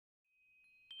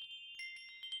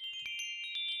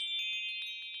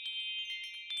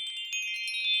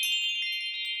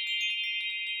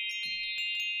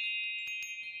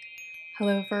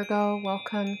Hello, Virgo.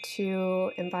 Welcome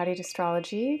to Embodied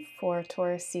Astrology for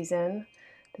Taurus season.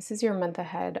 This is your month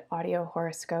ahead audio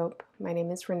horoscope. My name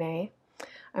is Renee.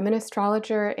 I'm an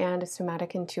astrologer and a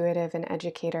somatic intuitive and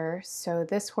educator. So,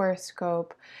 this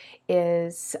horoscope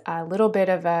is a little bit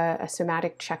of a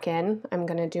somatic check in. I'm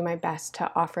going to do my best to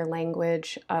offer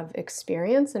language of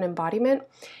experience and embodiment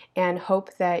and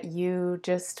hope that you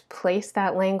just place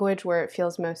that language where it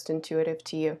feels most intuitive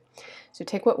to you. So,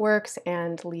 take what works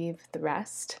and leave the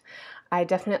rest. I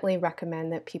definitely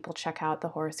recommend that people check out the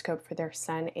horoscope for their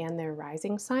sun and their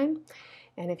rising sign.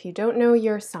 And if you don't know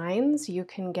your signs, you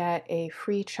can get a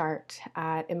free chart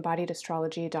at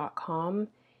embodiedastrology.com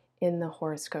in the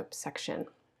horoscope section.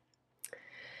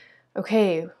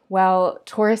 Okay, well,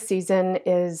 Taurus season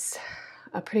is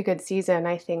a pretty good season,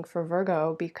 I think, for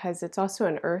Virgo because it's also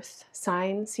an earth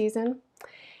sign season.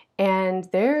 And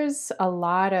there's a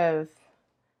lot of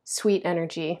sweet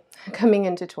energy coming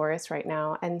into Taurus right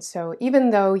now. And so even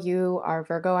though you are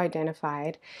Virgo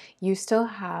identified, you still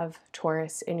have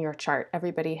Taurus in your chart.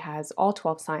 Everybody has all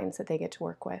 12 signs that they get to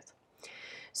work with.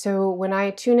 So when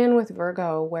I tune in with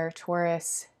Virgo, where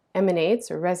Taurus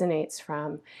emanates or resonates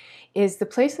from, is the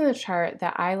place in the chart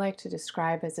that I like to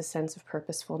describe as a sense of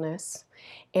purposefulness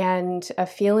and a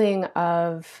feeling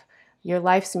of your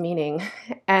life's meaning.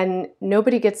 And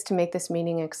nobody gets to make this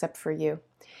meaning except for you.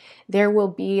 There will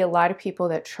be a lot of people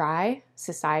that try.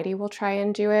 Society will try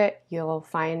and do it. You'll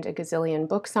find a gazillion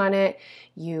books on it.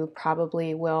 You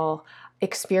probably will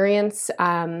experience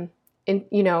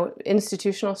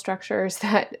institutional structures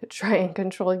that try and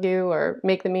control you or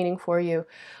make the meaning for you.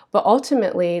 But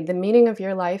ultimately, the meaning of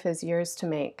your life is yours to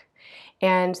make.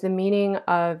 And the meaning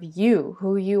of you,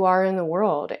 who you are in the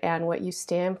world, and what you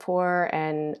stand for,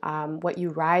 and what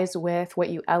you rise with, what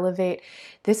you elevate,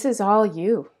 this is all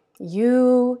you.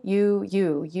 You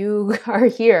are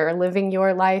here living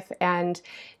your life, and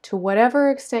to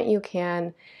whatever extent you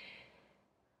can,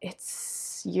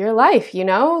 it's your life,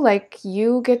 like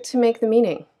you get to make the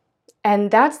meaning.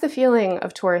 And that's the feeling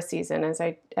of Taurus season as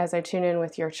I tune in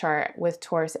with your chart with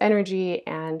Taurus energy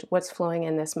and what's flowing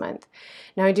in this month.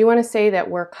 Now, I do want to say that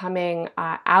we're coming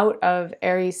out of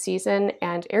Aries season,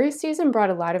 and Aries season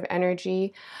brought a lot of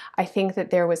energy. I think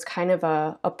that there was kind of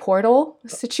a portal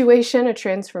situation, a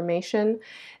transformation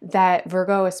that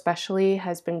Virgo especially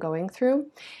has been going through.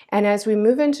 And as we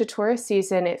move into Taurus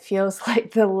season, it feels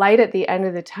like the light at the end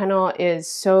of the tunnel is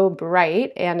so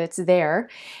bright and it's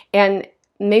there. And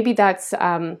maybe that's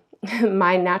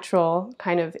my natural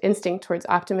kind of instinct towards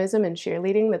optimism and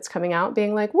cheerleading that's coming out,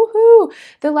 being like, woohoo,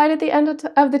 the light at the end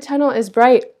of the tunnel is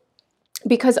bright.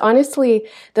 Because honestly,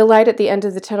 the light at the end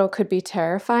of the tunnel could be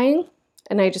terrifying.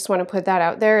 And I just want to put that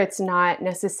out there. It's not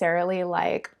necessarily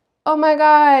like, oh my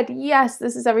God, yes,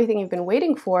 this is everything you've been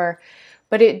waiting for.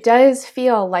 But it does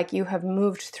feel like you have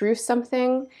moved through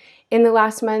something. In the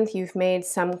last month, you've made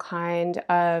some kind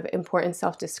of important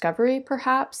self-discovery,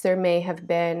 perhaps. There may have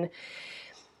been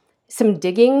some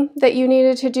digging that you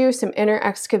needed to do, some inner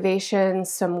excavation,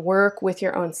 some work with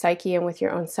your own psyche and with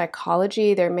your own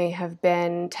psychology. There may have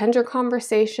been tender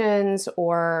conversations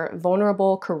or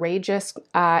vulnerable, courageous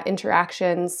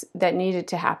interactions that needed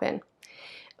to happen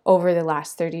over the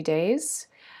last 30 days.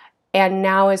 And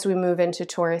now as we move into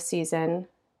Taurus season,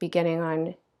 beginning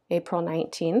on April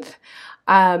 19th,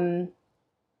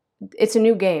 it's a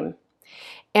new game.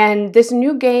 And this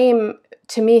new game,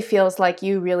 to me, feels like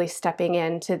you really stepping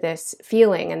into this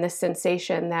feeling and this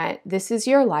sensation that this is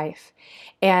your life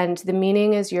and the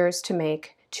meaning is yours to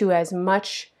make to as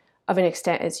much of an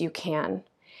extent as you can.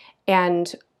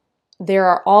 And there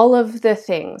are all of the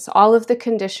things, all of the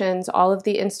conditions, all of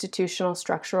the institutional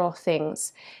structural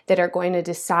things that are going to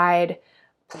decide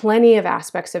plenty of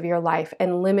aspects of your life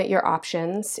and limit your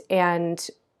options. And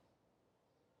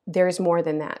there's more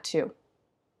than that too.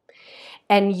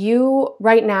 And you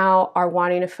right now are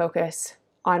wanting to focus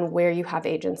on where you have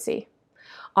agency,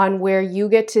 on where you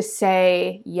get to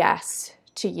say yes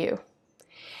to you.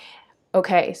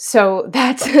 Okay, so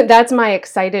that's my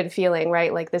excited feeling,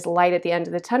 right? Like this light at the end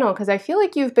of the tunnel, because I feel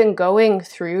like you've been going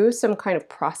through some kind of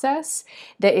process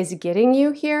that is getting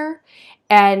you here.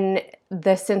 And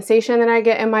the sensation that I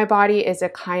get in my body is a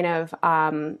kind of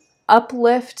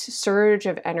uplift, surge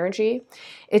of energy.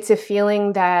 It's a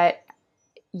feeling that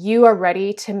you are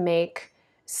ready to make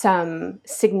some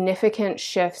significant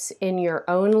shifts in your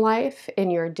own life, in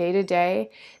your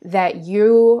day-to-day, that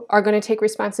you are going to take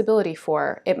responsibility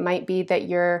for. It might be that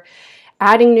you're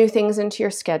adding new things into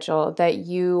your schedule, that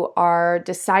you are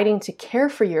deciding to care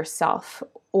for yourself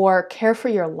or care for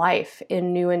your life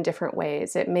in new and different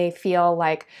ways. It may feel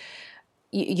like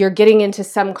you're getting into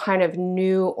some kind of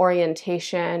new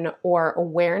orientation or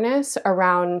awareness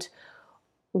around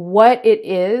what it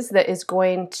is that is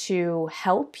going to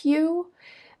help you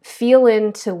feel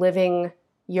into living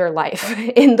your life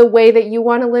in the way that you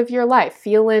want to live your life.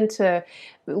 Feel into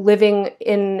living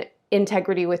in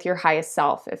integrity with your highest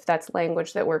self, if that's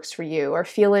language that works for you, or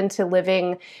feel into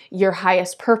living your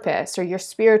highest purpose or your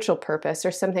spiritual purpose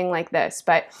or something like this.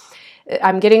 But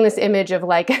I'm getting this image of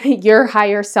like your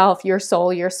higher self, your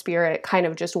soul, your spirit kind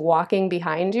of just walking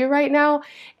behind you right now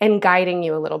and guiding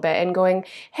you a little bit and going,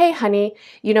 hey, honey,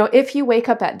 if you wake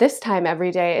up at this time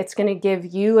every day, it's going to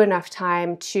give you enough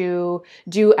time to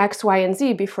do X, Y, and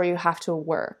Z before you have to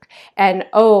work. And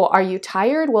oh, are you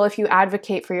tired? Well, if you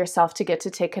advocate for yourself to get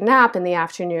to take a nap in the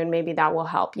afternoon, maybe that will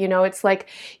help. It's like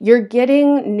you're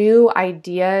getting new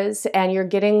ideas and you're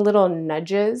getting little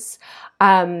nudges.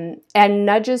 And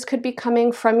nudges could be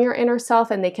coming from your inner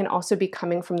self, and they can also be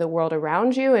coming from the world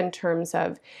around you in terms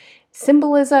of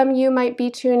symbolism you might be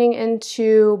tuning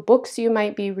into, books you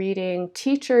might be reading,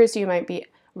 teachers you might be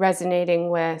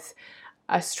resonating with,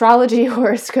 astrology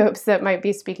horoscopes that might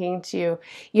be speaking to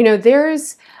you.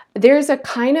 There's a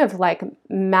kind of like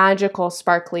magical,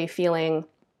 sparkly feeling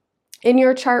in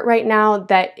your chart right now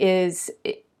that is,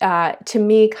 to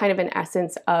me, kind of an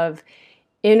essence of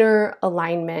inner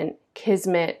alignment,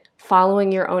 kismet,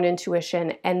 following your own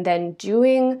intuition, and then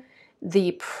doing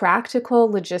the practical,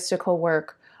 logistical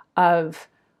work of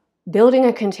building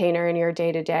a container in your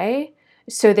day-to-day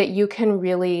so that you can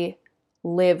really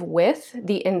live with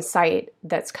the insight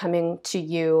that's coming to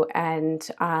you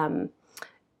and,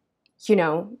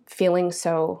 feeling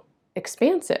so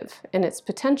expansive in its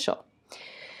potential.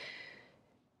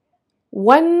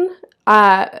 One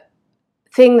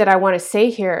thing that I want to say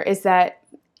here is that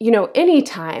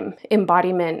anytime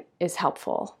embodiment is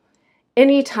helpful,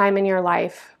 any time in your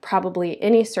life, probably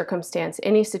any circumstance,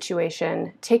 any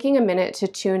situation, taking a minute to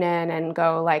tune in and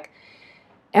go like,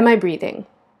 am I breathing?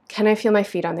 Can I feel my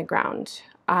feet on the ground?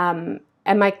 Am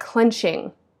I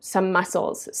clenching some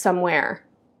muscles somewhere?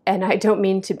 And I don't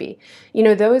mean to be.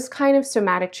 Those kind of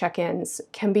somatic check-ins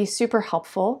can be super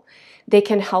helpful. They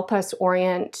can help us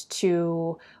orient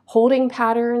to holding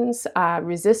patterns,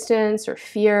 resistance or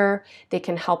fear. They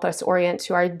can help us orient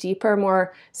to our deeper,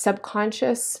 more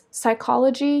subconscious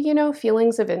psychology,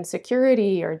 feelings of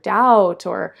insecurity or doubt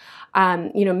or,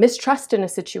 mistrust in a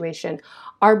situation.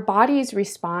 Our bodies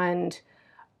respond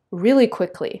really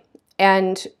quickly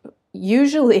and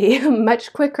usually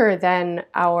much quicker than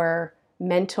our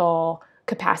mental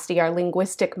capacity, our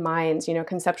linguistic minds,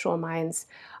 conceptual minds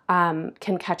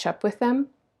can catch up with them.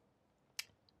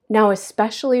 Now,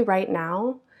 especially right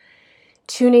now,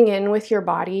 tuning in with your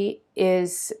body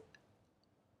is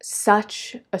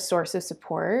such a source of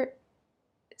support,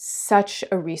 such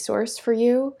a resource for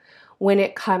you when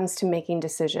it comes to making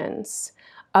decisions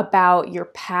about your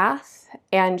path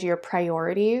and your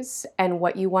priorities and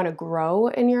what you want to grow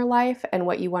in your life and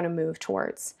what you want to move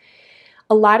towards.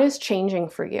 A lot is changing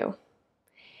for you.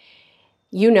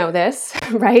 You know this,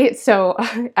 right? So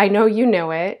I know you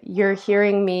know it. You're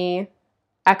hearing me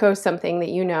echo something that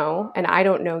you know, and I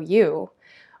don't know you.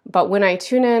 But when I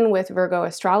tune in with Virgo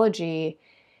astrology,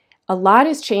 a lot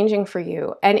is changing for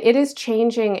you. And it is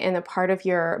changing in the part of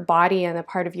your body and the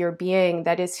part of your being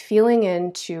that is feeling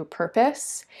into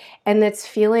purpose and that's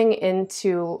feeling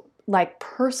into like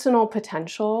personal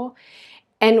potential.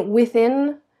 And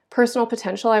within personal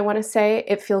potential, I want to say,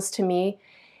 it feels to me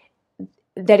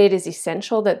that it is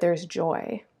essential that there's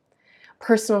joy,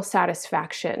 personal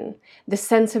satisfaction, the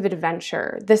sense of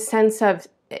adventure, the sense of,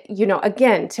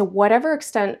 again, to whatever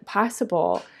extent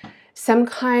possible, some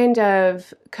kind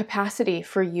of capacity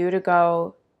for you to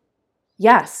go,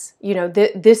 yes,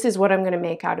 this is what I'm going to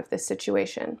make out of this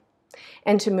situation,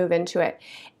 and to move into it.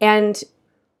 And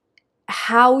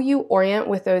how you orient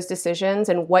with those decisions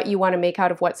and what you want to make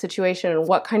out of what situation and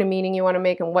what kind of meaning you want to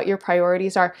make and what your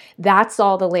priorities are, that's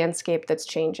all the landscape that's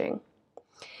changing.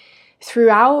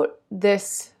 Throughout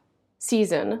this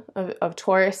season of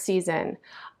Taurus season,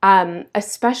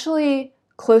 especially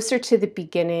closer to the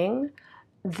beginning,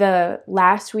 the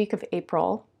last week of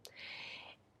April,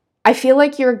 I feel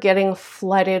like you're getting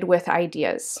flooded with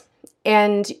ideas.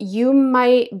 And you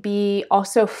might be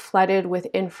also flooded with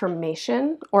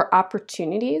information or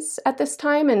opportunities at this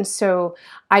time. And so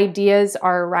ideas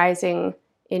are arising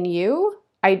in you.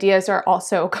 Ideas are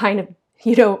also kind of,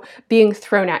 being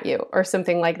thrown at you or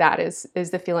something like that is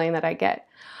the feeling that I get.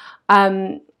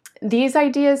 these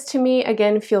ideas to me,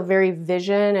 again, feel very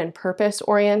vision and purpose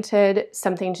oriented,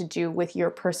 something to do with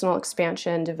your personal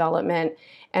expansion, development,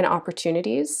 and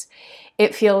opportunities.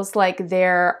 It feels like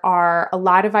there are a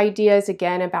lot of ideas,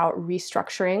 again, about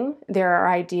restructuring. There are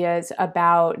ideas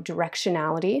about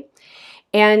directionality.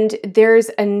 And there's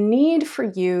a need for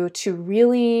you to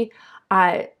really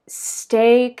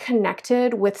stay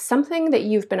connected with something that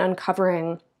you've been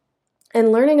uncovering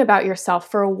and learning about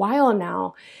yourself for a while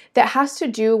now that has to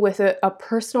do with a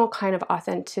personal kind of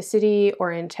authenticity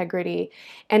or integrity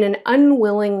and an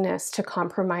unwillingness to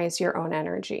compromise your own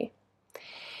energy.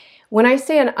 When I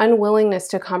say an unwillingness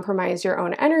to compromise your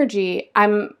own energy,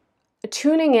 I'm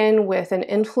tuning in with an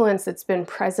influence that's been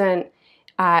present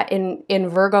in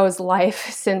Virgo's life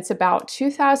since about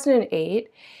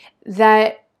 2008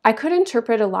 that I could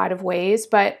interpret a lot of ways,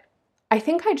 but I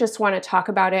think I just want to talk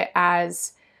about it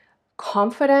as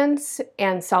confidence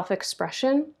and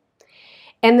self-expression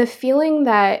and the feeling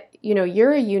that,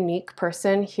 you're a unique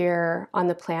person here on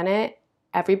the planet.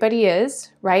 Everybody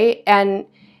is, right? And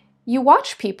you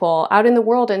watch people out in the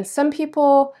world, and some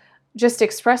people just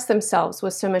express themselves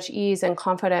with so much ease and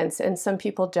confidence, and some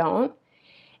people don't.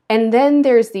 And then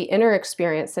there's the inner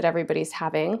experience that everybody's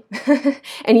having.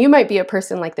 And you might be a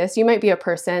person like this. You might be a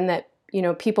person that,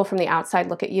 people from the outside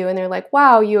look at you and they're like,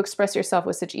 wow, you express yourself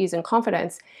with such ease and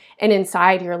confidence. And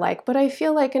inside you're like, but I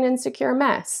feel like an insecure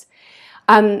mess.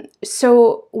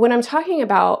 So when I'm talking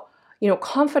about,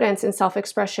 confidence and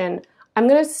self-expression, I'm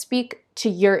going to speak to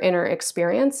your inner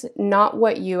experience, not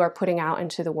what you are putting out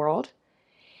into the world.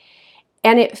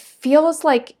 And it feels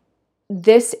like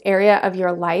this area of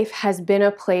your life has been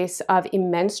a place of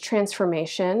immense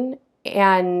transformation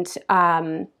and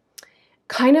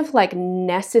kind of like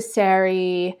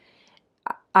necessary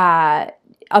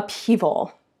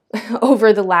upheaval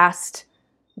over the last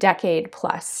decade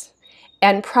plus.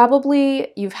 And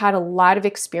probably you've had a lot of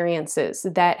experiences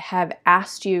that have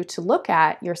asked you to look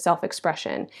at your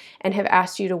self-expression and have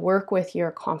asked you to work with your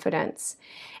confidence.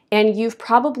 And you've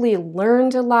probably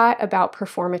learned a lot about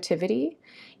performativity.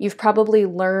 You've probably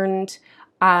learned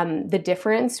the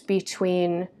difference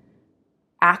between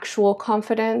actual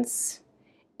confidence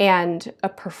and a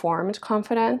performed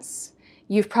confidence.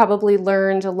 You've probably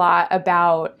learned a lot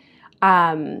about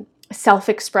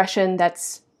self-expression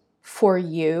that's for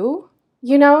you,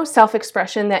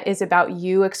 self-expression that is about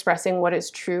you expressing what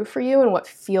is true for you and what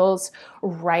feels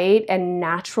right and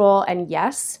natural and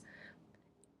yes,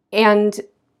 and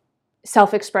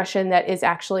self-expression that is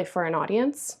actually for an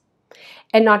audience.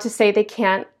 And not to say they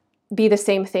can't be the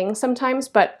same thing sometimes,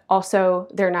 but also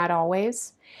they're not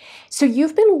always. So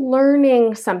you've been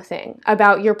learning something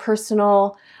about your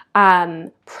personal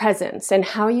presence and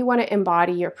how you want to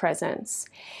embody your presence.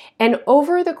 And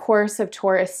over the course of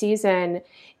Taurus season,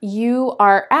 you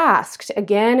are asked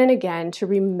again and again to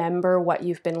remember what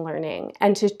you've been learning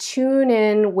and to tune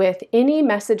in with any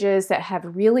messages that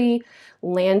have really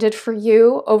landed for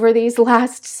you over these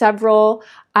last several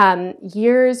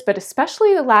years, but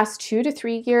especially the last 2 to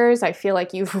 3 years. I feel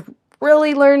like you've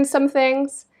really learned some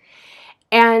things.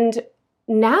 And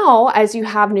now, as you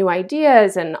have new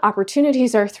ideas and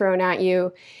opportunities are thrown at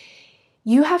you,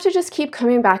 you have to just keep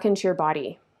coming back into your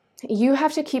body. You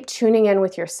have to keep tuning in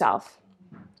with yourself.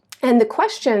 And the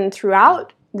question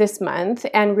throughout this month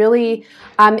and really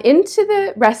into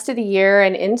the rest of the year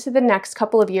and into the next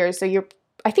couple of years, so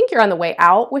I think you're on the way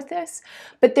out with this,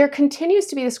 but there continues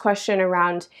to be this question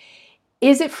around,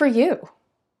 is it for you?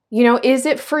 Is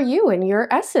it for you and your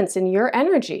essence and your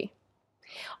energy?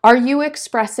 Are you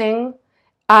expressing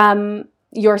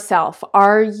yourself?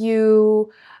 Are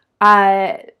you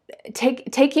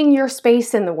taking your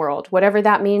space in the world, whatever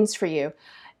that means for you,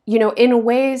 in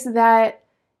ways that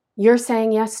you're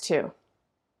saying yes to?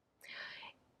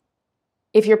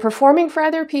 If you're performing for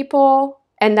other people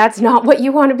and that's not what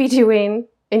you want to be doing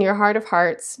in your heart of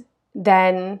hearts,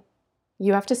 then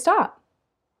you have to stop.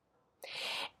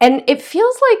 And it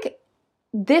feels like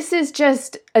this is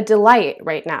just a delight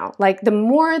right now. Like the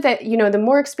more that, the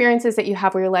more experiences that you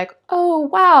have where you're like, oh,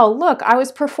 wow, look, I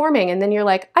was performing. And then you're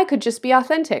like, I could just be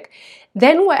authentic.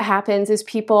 Then what happens is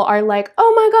people are like,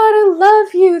 oh my God, I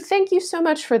love you. Thank you so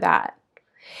much for that.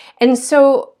 And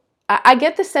so I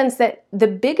get the sense that the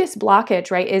biggest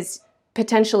blockage, right, is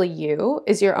potentially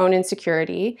is your own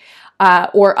insecurity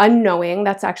or unknowing.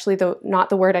 That's actually not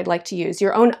the word I'd like to use.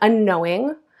 Your own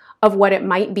unknowing of what it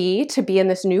might be to be in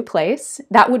this new place.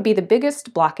 That would be the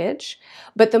biggest blockage.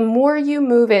 But the more you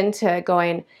move into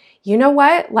going, you know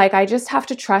what, like I just have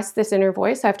to trust this inner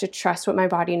voice, I have to trust what my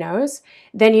body knows,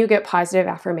 then you get positive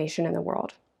affirmation in the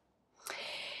world.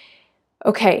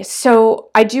 Okay, so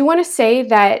I do want to say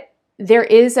that there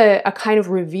is a kind of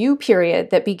review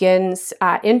period that begins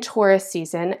in Taurus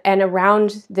season and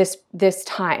around this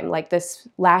time, like this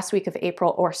last week of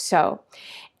April or so.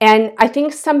 And I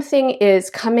think something is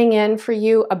coming in for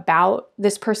you about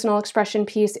this personal expression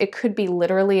piece. It could be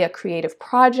literally a creative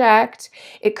project.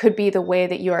 It could be the way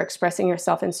that you are expressing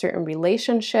yourself in certain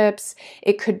relationships.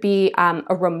 It could be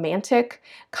a romantic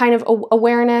kind of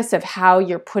awareness of how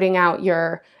you're putting out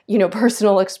your,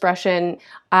 personal expression.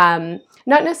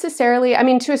 Not necessarily, I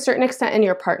mean, to a certain extent in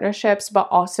your partnerships, but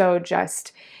also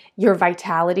just your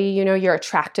vitality, your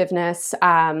attractiveness,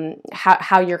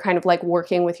 how you're kind of like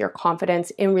working with your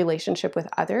confidence in relationship with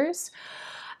others.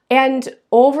 And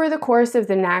over the course of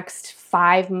the next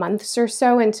 5 months or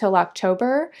so until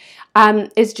October,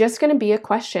 is just going to be a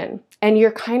question. And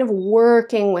you're kind of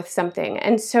working with something.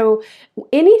 And so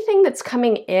anything that's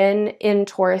coming in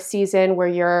Taurus season where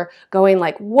you're going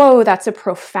like, whoa, that's a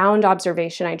profound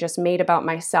observation I just made about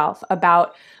myself,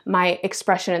 about my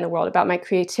expression in the world, about my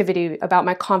creativity, about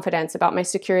my confidence, about my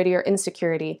security or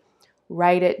insecurity,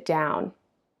 write it down.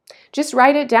 Just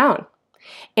write it down.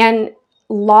 And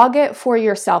log it for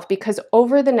yourself, because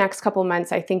over the next couple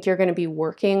months, I think you're going to be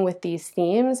working with these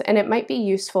themes, and it might be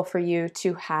useful for you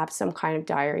to have some kind of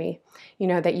diary,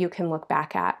 that you can look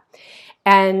back at.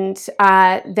 And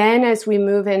then as we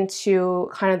move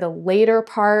into kind of the later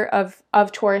part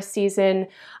of Taurus season,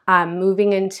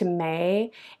 moving into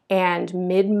May and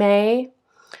mid-May,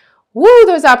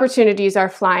 those opportunities are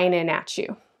flying in at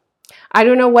you. I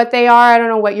don't know what they are. I don't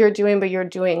know what you're doing, but you're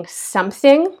doing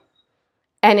something.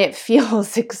 And it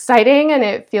feels exciting, and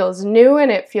it feels new,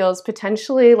 and it feels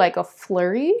potentially like a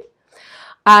flurry.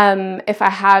 If I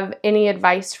have any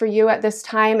advice for you at this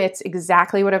time, it's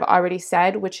exactly what I've already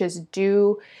said, which is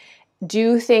do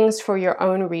things for your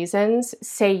own reasons.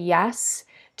 Say yes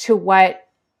to what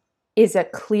is a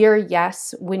clear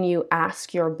yes when you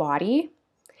ask your body.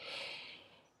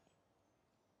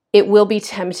 It will be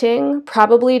tempting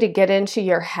probably to get into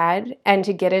your head and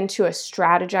to get into a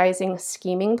strategizing,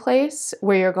 scheming place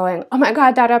where you're going, oh my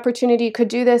God, that opportunity could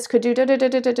do this, could do da da da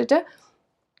da da da da.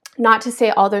 Not to say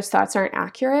all those thoughts aren't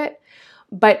accurate,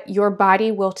 but your body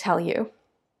will tell you.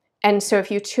 And so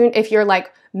if you're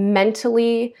like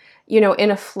mentally,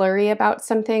 in a flurry about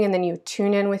something, and then you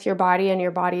tune in with your body and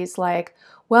your body's like,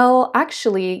 well,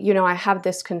 actually, I have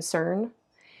this concern.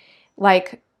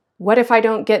 Like, what if I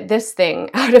don't get this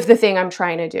thing out of the thing I'm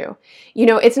trying to do?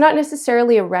 It's not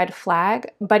necessarily a red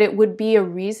flag, but it would be a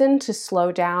reason to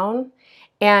slow down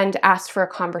and ask for a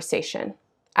conversation,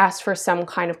 ask for some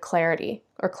kind of clarity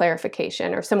or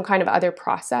clarification or some kind of other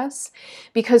process.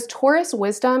 Because Taurus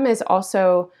wisdom is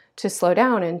also to slow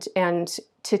down and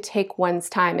to take one's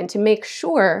time and to make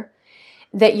sure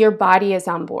that your body is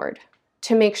on board,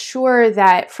 to make sure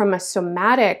that from a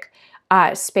somatic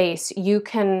space, you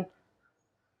can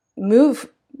move,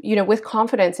 with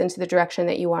confidence into the direction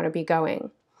that you want to be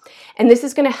going. And this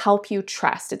is going to help you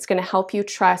trust. It's going to help you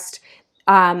trust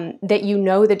that you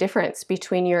know the difference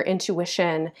between your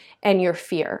intuition and your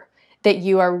fear, that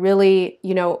you are really,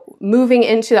 moving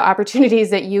into the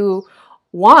opportunities that you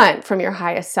want from your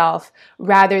highest self,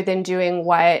 rather than doing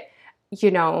what,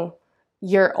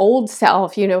 your old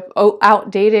self,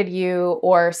 outdated you,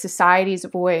 or society's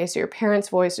voice or your parents'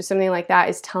 voice or something like that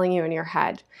is telling you in your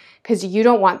head. Because you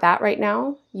don't want that right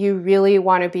now. You really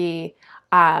want to be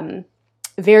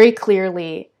very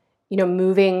clearly,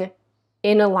 moving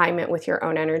in alignment with your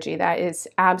own energy. That is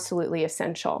absolutely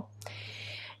essential.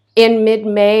 In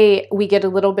mid-May, we get a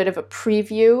little bit of a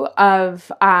preview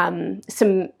of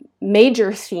some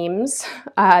major themes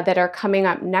that are coming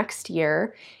up next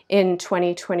year in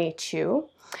 2022.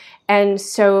 And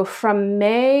so from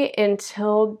May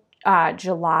until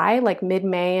July, like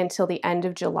mid-May until the end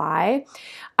of July,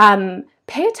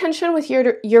 pay attention with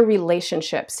your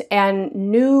relationships and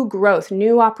new growth,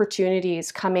 new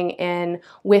opportunities coming in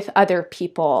with other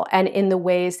people and in the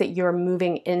ways that you're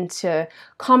moving into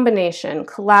combination,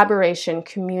 collaboration,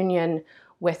 communion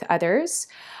with others.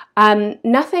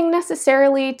 Nothing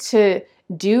necessarily to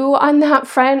do on that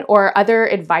front or other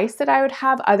advice that I would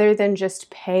have other than just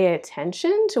pay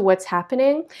attention to what's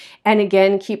happening. And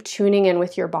again, keep tuning in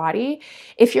with your body.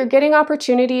 If you're getting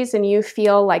opportunities and you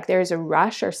feel like there's a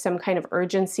rush or some kind of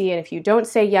urgency, and if you don't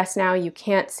say yes now, you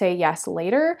can't say yes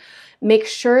later, make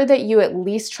sure that you at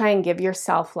least try and give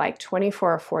yourself like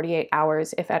 24 or 48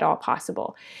 hours, if at all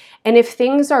possible. And if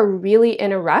things are really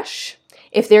in a rush,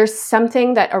 if there's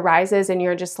something that arises and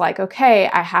you're just like, okay,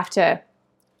 I have to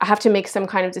make some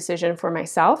kind of decision for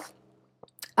myself,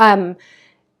 10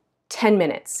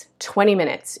 minutes, 20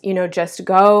 minutes, just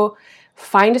go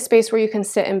find a space where you can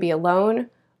sit and be alone,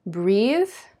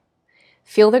 breathe,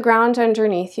 Feel the ground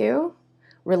underneath you.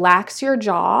 Relax your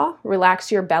jaw,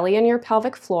 relax your belly and your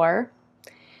pelvic floor.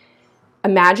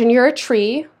 Imagine you're a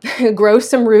tree, grow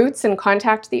some roots and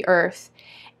contact the earth.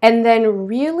 And then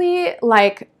really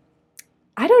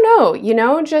I don't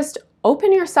know, just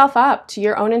open yourself up to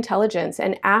your own intelligence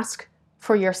and ask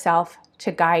for yourself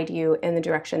to guide you in the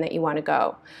direction that you want to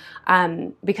go.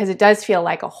 Because it does feel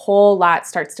like a whole lot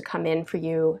starts to come in for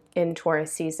you in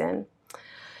Taurus season.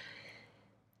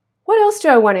 What else do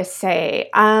I want to say?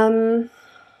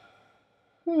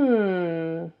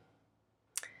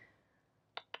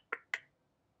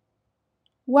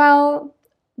 Well,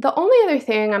 the only other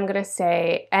thing I'm going to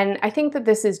say, and I think that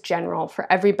this is general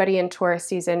for everybody in Taurus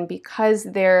season because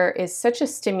there is such a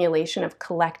stimulation of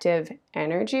collective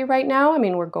energy right now. I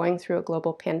mean, we're going through a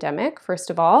global pandemic, first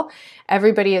of all.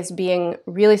 Everybody is being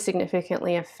really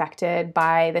significantly affected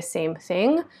by the same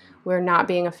thing. We're not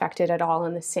being affected at all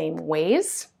in the same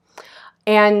ways.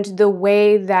 And the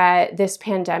way that this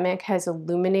pandemic has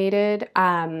illuminated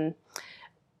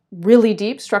really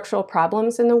deep structural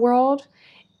problems in the world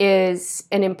is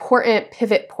an important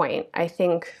pivot point, I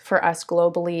think, for us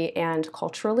globally and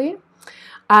culturally.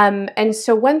 And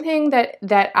so one thing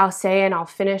that I'll say, and I'll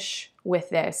finish with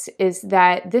this, is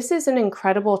that this is an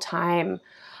incredible time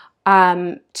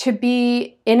to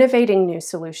be innovating new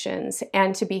solutions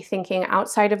and to be thinking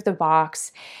outside of the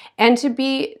box and to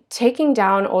be taking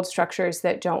down old structures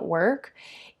that don't work,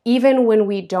 even when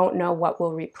we don't know what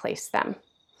will replace them.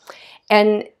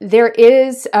 And there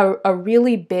is a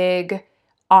really big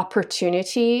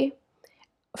opportunity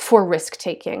for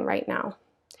risk-taking right now.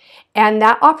 And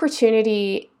that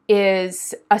opportunity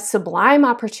is a sublime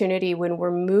opportunity when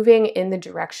we're moving in the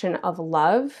direction of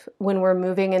love, when we're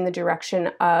moving in the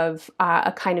direction of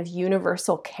a kind of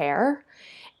universal care,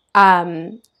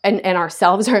 and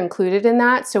ourselves are included in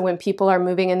that. So when people are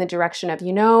moving in the direction of,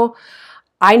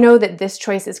 I know that this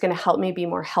choice is going to help me be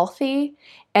more healthy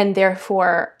and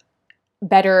therefore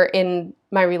better in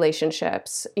my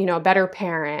relationships, a better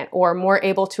parent or more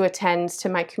able to attend to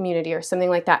my community or something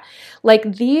like that.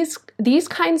 Like these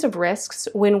kinds of risks,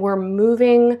 when we're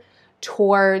moving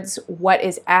towards what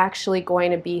is actually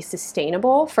going to be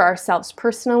sustainable for ourselves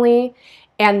personally,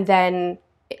 and then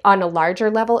on a larger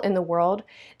level in the world,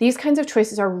 these kinds of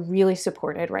choices are really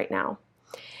supported right now.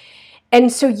 And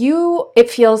so it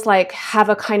feels like, have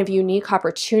a kind of unique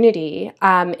opportunity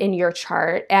in your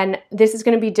chart. And this is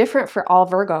going to be different for all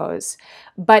Virgos.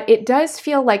 But it does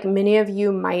feel like many of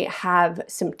you might have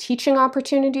some teaching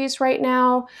opportunities right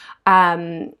now.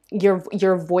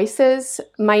 Your voices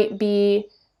might be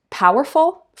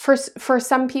powerful for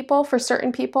some people, for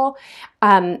certain people.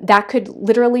 That could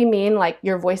literally mean like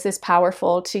your voice is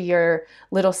powerful to your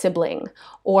little sibling,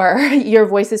 or your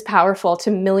voice is powerful to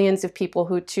millions of people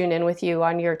who tune in with you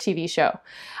on your TV show.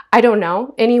 I don't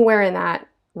know, anywhere in that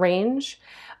range.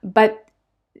 But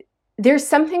there's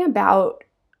something about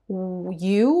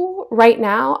you right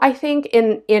now, I think,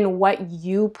 in what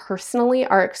you personally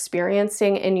are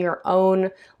experiencing in your own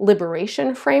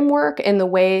liberation framework, in the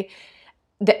way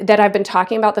that I've been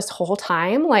talking about this whole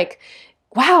time. Like,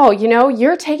 wow,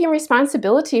 you're taking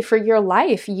responsibility for your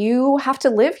life. You have to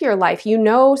live your life. You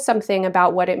know something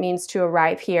about what it means to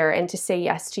arrive here and to say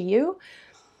yes to you.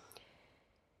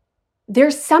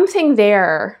 There's something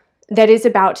there that is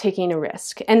about taking a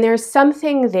risk. And there's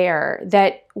something there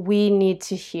that we need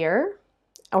to hear,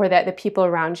 or that the people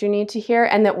around you need to hear,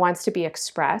 and that wants to be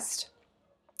expressed.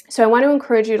 So I want to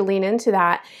encourage you to lean into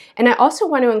that. And I also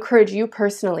want to encourage you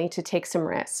personally to take some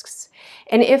risks.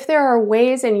 And if there are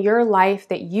ways in your life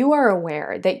that you are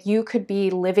aware that you could be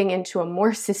living into a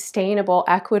more sustainable,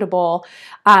 equitable,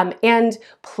 and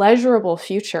pleasurable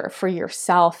future for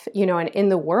yourself, and in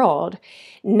the world,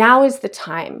 now is the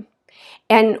time.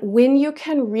 And when you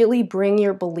can really bring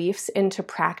your beliefs into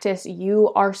practice,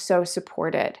 you are so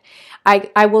supported.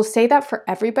 I will say that for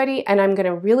everybody, and I'm going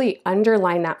to really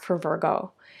underline that for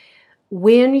Virgo.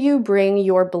 When you bring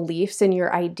your beliefs and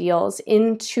your ideals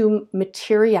into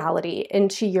materiality,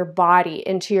 into your body,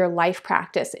 into your life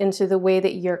practice, into the way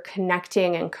that you're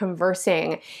connecting and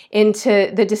conversing,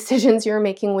 into the decisions you're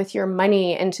making with your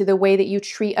money, into the way that you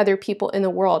treat other people in the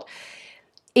world,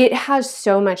 it has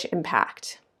so much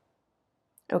impact.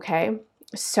 Okay,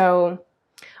 so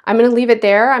I'm going to leave it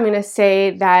there. I'm going to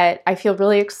say that I feel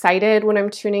really excited when I'm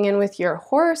tuning in with your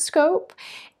horoscope.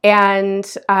 And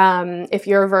if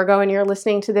you're a Virgo and you're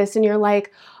listening to this and you're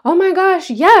like, oh my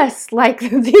gosh, yes, like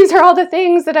these are all the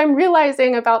things that I'm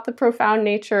realizing about the profound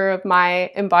nature of my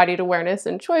embodied awareness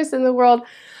and choice in the world,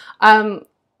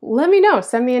 let me know.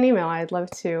 Send me an email. I'd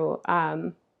love to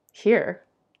hear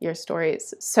your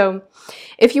stories. So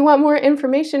if you want more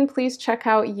information, please check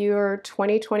out your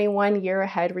 2021 Year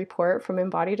Ahead report from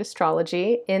Embodied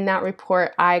Astrology. In that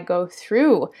report, I go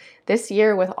through this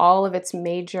year with all of its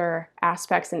major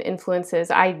aspects and influences.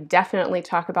 I definitely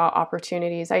talk about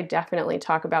opportunities. I definitely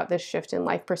talk about this shift in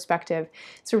life perspective.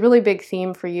 It's a really big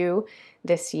theme for you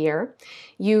this year.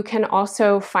 You can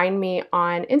also find me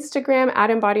on Instagram at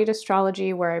Embodied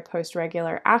Astrology, where I post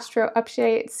regular astro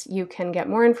updates. You can get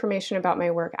more information about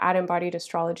my work at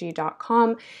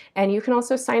embodiedastrology.com, and you can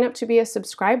also sign up to be a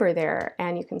subscriber there,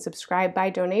 and you can subscribe by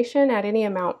donation at any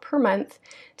amount per month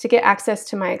to get access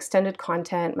to my extended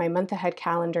content, my month ahead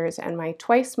calendars, and my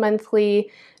twice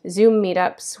monthly Zoom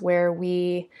meetups where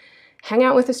we hang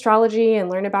out with astrology and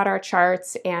learn about our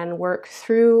charts and work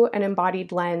through an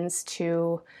embodied lens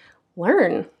to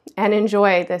learn and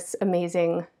enjoy this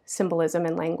amazing symbolism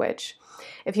and language.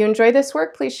 If you enjoy this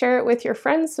work, please share it with your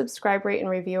friends, subscribe, rate, and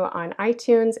review on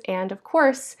iTunes, and of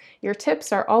course, your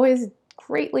tips are always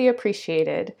greatly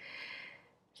appreciated.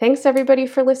 Thanks everybody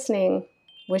for listening.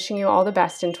 Wishing you all the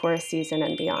best in Taurus season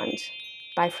and beyond.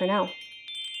 Bye for now.